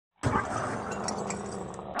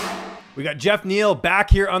We got Geoff Neal back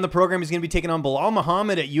here on the program. He's going to be taking on Belal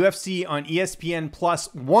Muhammad at UFC on ESPN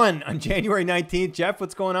Plus 1 on January 19th. Geoff,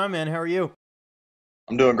 what's going on, man? How are you?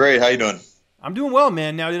 I'm doing great. How you doing? I'm doing well,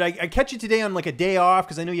 man. Now, did I catch you today on like a day off?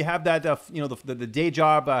 Because I know you have that, the day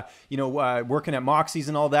job, working at Moxie's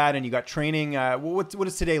and all that, and you got training. What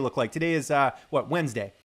does today look like? Today is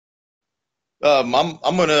Wednesday.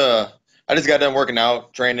 I just got done working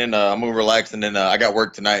out, training. I'm gonna relax, and then I got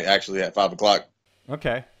work tonight actually at 5 o'clock.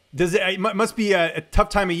 Okay. It must be a tough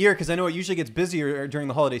time of year because I know it usually gets busier during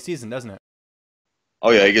the holiday season, doesn't it?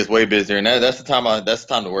 Oh yeah, it gets way busier, and that's the time. That's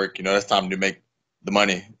the time to work. That's time to make the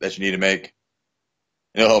money that you need to make.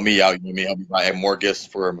 It'll help me out. Help me buy more gifts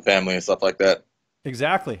for my family and stuff like that.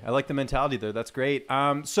 Exactly. I like the mentality there. That's great.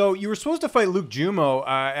 So you were supposed to fight Luke Jumo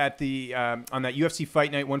at the on that UFC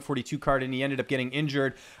Fight Night 142 card, and he ended up getting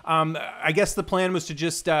injured. I guess the plan was to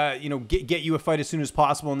just get you a fight as soon as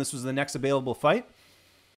possible, and this was the next available fight.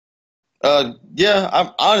 Yeah,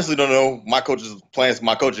 I honestly don't know my coach's plans.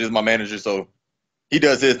 My coach is my manager, so he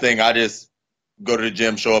does his thing. I just go to the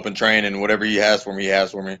gym, show up and train, and whatever he has for me, he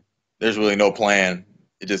has for me. There's really no plan.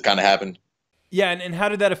 It just kind of happened. Yeah, and how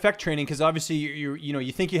did that affect training? Because obviously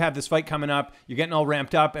you think you have this fight coming up, you're getting all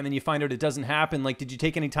ramped up, and then you find out it doesn't happen. Like, did you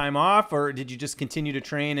take any time off, or did you just continue to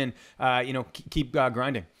train and keep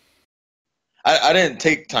grinding? I didn't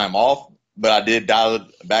take time off, but I did dial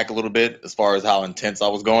it back a little bit as far as how intense I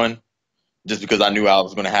was going, just because I knew I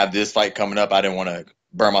was going to have this fight coming up. I didn't want to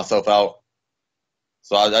burn myself out.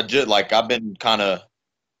 So I just I've been kind of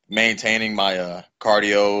maintaining my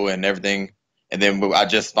cardio and everything, and then I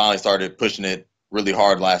just finally started pushing it really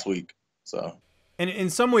hard last week. So. And in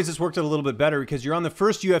some ways, this worked out a little bit better because you're on the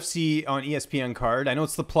first UFC on ESPN card. I know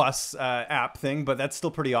it's the Plus app thing, but that's still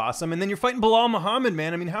pretty awesome. And then you're fighting Belal Muhammad,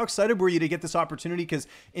 man. I mean, how excited were you to get this opportunity? Because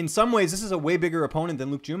in some ways, this is a way bigger opponent than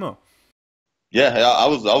Luke Jumo. Yeah, I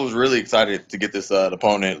was really excited to get this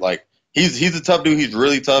opponent. Like he's a tough dude. He's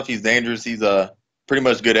really tough. He's dangerous. He's pretty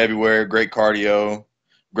much good everywhere. Great cardio,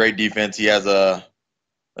 great defense. He has a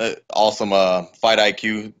awesome fight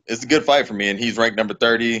IQ. It's a good fight for me, and he's ranked number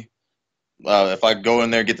 30. If I go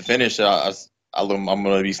in there and get the finish, I'm going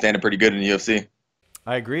to be standing pretty good in the UFC.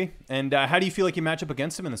 I agree. And how do you feel like you match up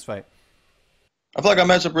against him in this fight? I feel like I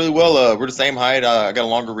match up really well. We're the same height. I got a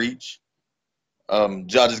longer reach. I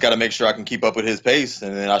just got to make sure I can keep up with his pace,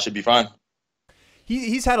 and then I should be fine.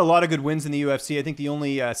 He's had a lot of good wins in the UFC. I think the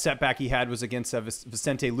only setback he had was against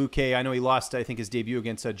Vicente Luque. I know he lost, I think, his debut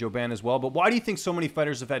against Joban as well. But why do you think so many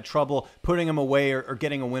fighters have had trouble putting him away or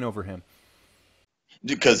getting a win over him?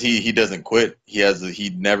 Because he doesn't quit.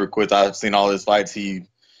 He never quits. I've seen all his fights. He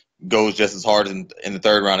goes just as hard in the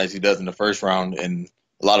third round as he does in the first round. And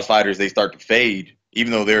a lot of fighters, they start to fade.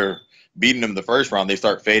 Even though they're beating him the first round, they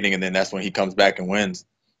start fading, and then that's when he comes back and wins.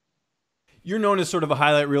 You're known as sort of a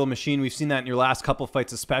highlight reel machine. We've seen that in your last couple of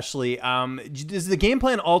fights especially. Does the game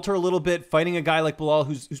plan alter a little bit fighting a guy like Belal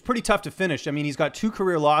who's pretty tough to finish? I mean, he's got 2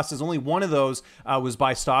 career losses. Only one of those was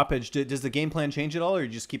by stoppage. Does the game plan change at all, or you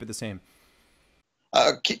just keep it the same?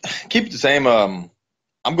 Keep it the same. I'm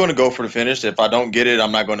going to go for the finish. If I don't get it,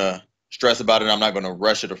 I'm not going to stress about it. I'm not going to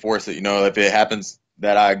rush it or force it. If it happens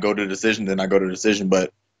that I go to the decision, then I go to the decision.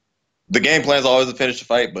 But the game plan is always to finish the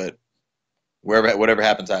fight. But whatever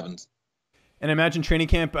happens, happens. And I imagine training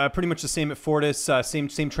camp pretty much the same at Fortis, same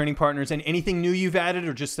training partners. And anything new you've added,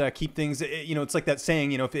 or just keep things? It's like that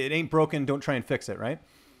saying. If it ain't broken, don't try and fix it. Right?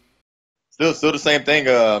 Still the same thing.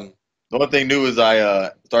 The only thing new is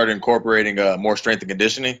I started incorporating more strength and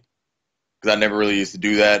conditioning, because I never really used to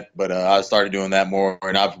do that, but I started doing that more,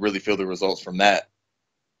 and I've really feel the results from that.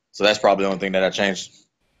 So that's probably the only thing that I changed.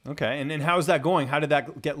 Okay, and how is that going? How did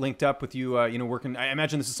that get linked up with you? Working. I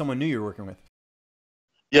imagine this is someone new you're working with.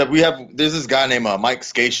 Yeah, there's this guy named Mike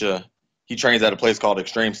Scatia. He trains at a place called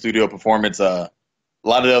Extreme Studio Performance. A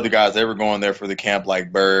lot of the other guys, they were going there for the camp,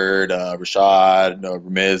 like Bird, Rashad,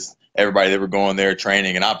 Ramiz, everybody. They were going there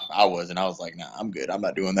training, and I wasn't. I was like, nah, I'm good. I'm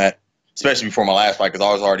not doing that. Especially before my last fight, because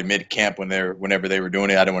I was already mid-camp whenever they were doing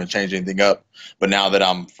it. I didn't want to change anything up. But now that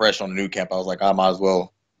I'm fresh on the new camp, I was like, I might as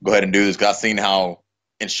well go ahead and do this, because I've seen how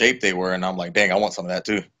in shape they were, and I'm like, dang, I want some of that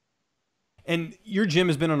too. And your gym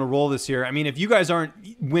has been on a roll this year. I mean, if you guys aren't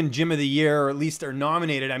win Gym of the Year, or at least are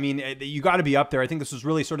nominated, I mean, you got to be up there. I think this was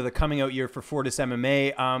really sort of the coming out year for Fortis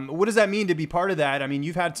MMA. What does that mean to be part of that? I mean,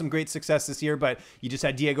 you've had some great success this year, but you just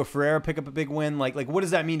had Diego Ferreira pick up a big win. Like what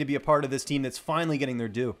does that mean to be a part of this team that's finally getting their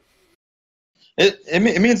due? It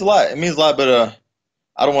means a lot. It means a lot, but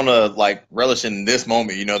I don't want to relish in this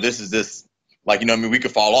moment. This is this we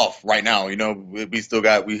could fall off right now. We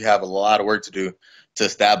have a lot of work to do to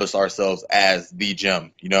establish ourselves as the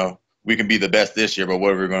gym. We can be the best this year, but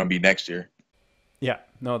what are we going to be next year? Yeah,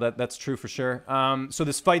 no, that's true for sure. So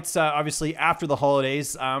this fight's obviously after the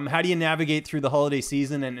holidays. How do you navigate through the holiday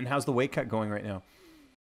season, and how's the weight cut going right now?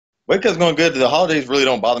 Weight cut's going good. The holidays really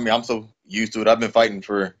don't bother me. I'm so used to it. I've been fighting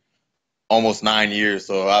for almost 9 years,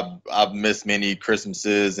 so I've missed many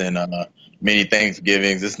Christmases and many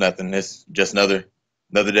Thanksgivings. It's nothing. It's just another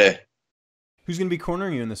day. Who's going to be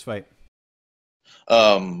cornering you in this fight?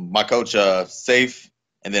 My coach, Safe,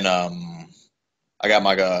 and then I got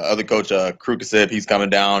my other coach, Krukasib. He's coming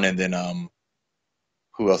down, and then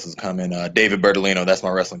who else is coming? David Bertolino. That's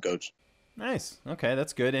my wrestling coach. Nice. Okay,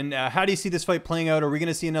 that's good. And how do you see this fight playing out? Are we going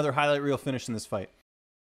to see another highlight reel finish in this fight?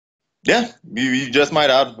 Yeah, you just might.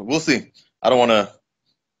 We'll see. I don't want to.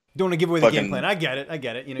 Don't want to give away the game plan. I get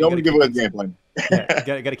it. You know, don't want to give away the game plan. Yeah,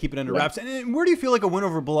 got to keep it under wraps. And where do you feel like a win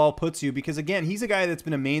over Belal puts you? Because again, he's a guy that's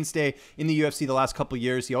been a mainstay in the UFC the last couple of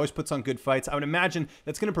years. He always puts on good fights. I would imagine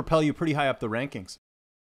that's going to propel you pretty high up the rankings.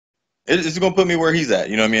 It's going to put me where he's at.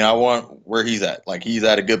 You know what I mean? I want where he's at. Like, he's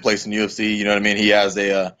at a good place in UFC. You know what I mean? He has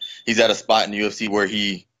he's at a spot in UFC where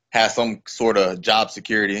he has some sort of job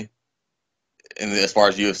security as far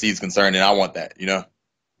as UFC is concerned, and I want that, you know?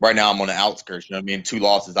 Right now I'm on the outskirts, you know what I mean? 2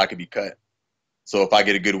 losses, I could be cut. So if I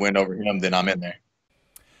get a good win over him, then I'm in there.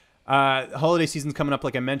 Holiday season's coming up,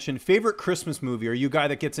 like I mentioned. Favorite Christmas movie? Are you a guy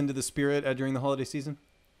that gets into the spirit during the holiday season?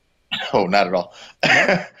 Oh, not at all.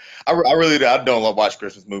 I don't watch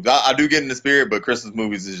Christmas movies. I do get in the spirit, but Christmas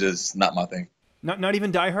movies is just not my thing. Not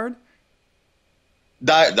even Die Hard?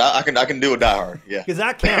 I can do a Die Hard, yeah. Because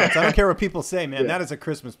that counts. I don't care what people say, man. Yeah. That is a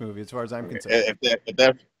Christmas movie as far as I'm concerned. If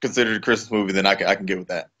that's considered a Christmas movie, then I can get with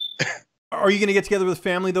that. Are you going to get together with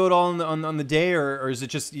family though at all on the day, or is it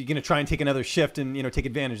just you're going to try and take another shift and take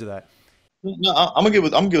advantage of that? No, I'm gonna get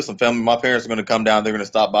with some family. My parents are gonna come down. They're gonna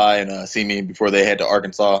stop by and see me before they head to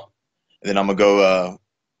Arkansas, and then I'm gonna go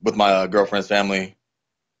with my girlfriend's family,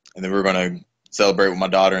 and then we're gonna celebrate with my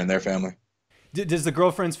daughter and their family. Does the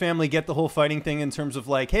girlfriend's family get the whole fighting thing in terms of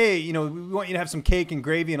like, hey, we want you to have some cake and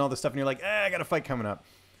gravy and all this stuff, and you're like, I got a fight coming up?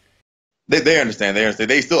 They understand.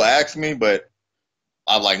 They still ask me, but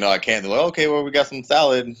I'm like, no, I can't. They're like, okay, well, we got some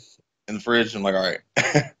salad in the fridge. I'm like, all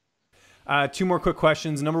right. 2 more quick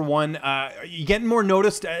questions. Number 1, are you getting more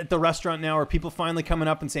noticed at the restaurant now? Are people finally coming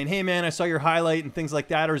up and saying, hey, man, I saw your highlight and things like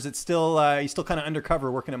that? Or is it still, you still kind of undercover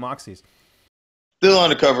working at Moxie's? Still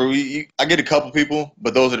undercover. I get a couple people,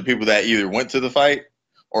 but those are the people that either went to the fight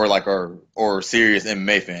or or serious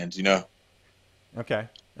MMA fans, Okay.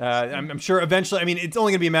 I'm sure eventually, I mean, it's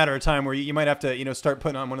only going to be a matter of time where you might have to, start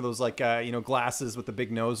putting on one of those like, glasses with the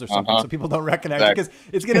big nose or something so people don't recognize it because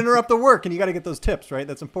it's going to interrupt the work and you got to get those tips, right?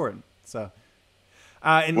 That's important. So,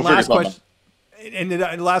 and last question. And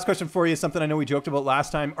the last question for you is something I know we joked about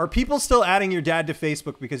last time. Are people still adding your dad to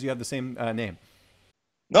Facebook because you have the same name?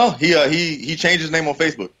 No, he changed his name on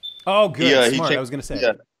Facebook. Oh, good. Smart. I was going to say.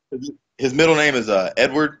 Yeah. His middle name is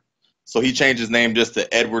Edward, so he changed his name just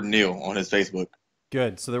to Edward Neal on his Facebook.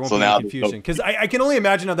 Good. So there won't be any confusion. Because I can only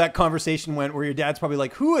imagine how that conversation went where your dad's probably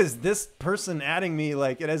like, who is this person adding me?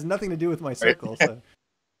 Like, it has nothing to do with my circle. So.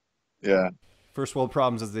 Yeah. First world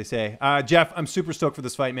problems, as they say. Geoff, I'm super stoked for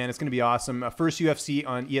this fight, man. It's going to be awesome. First UFC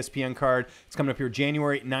on ESPN card. It's coming up here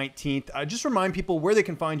January 19th. Just remind people where they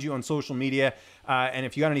can find you on social media. And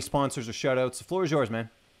if you got any sponsors or shout-outs, the floor is yours, man.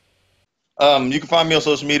 You can find me on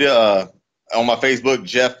social media on my Facebook,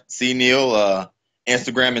 Geoff C. Neal.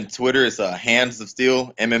 Instagram and Twitter, it's Hands of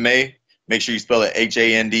Steel MMA. Make sure you spell it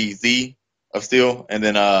HANDZ of Steel. And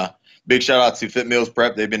then big shout out to Fit Meals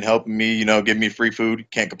Prep. They've been helping me, giving me free food.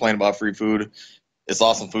 Can't complain about free food. It's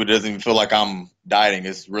awesome food. It doesn't even feel like I'm dieting.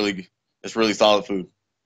 It's really solid food.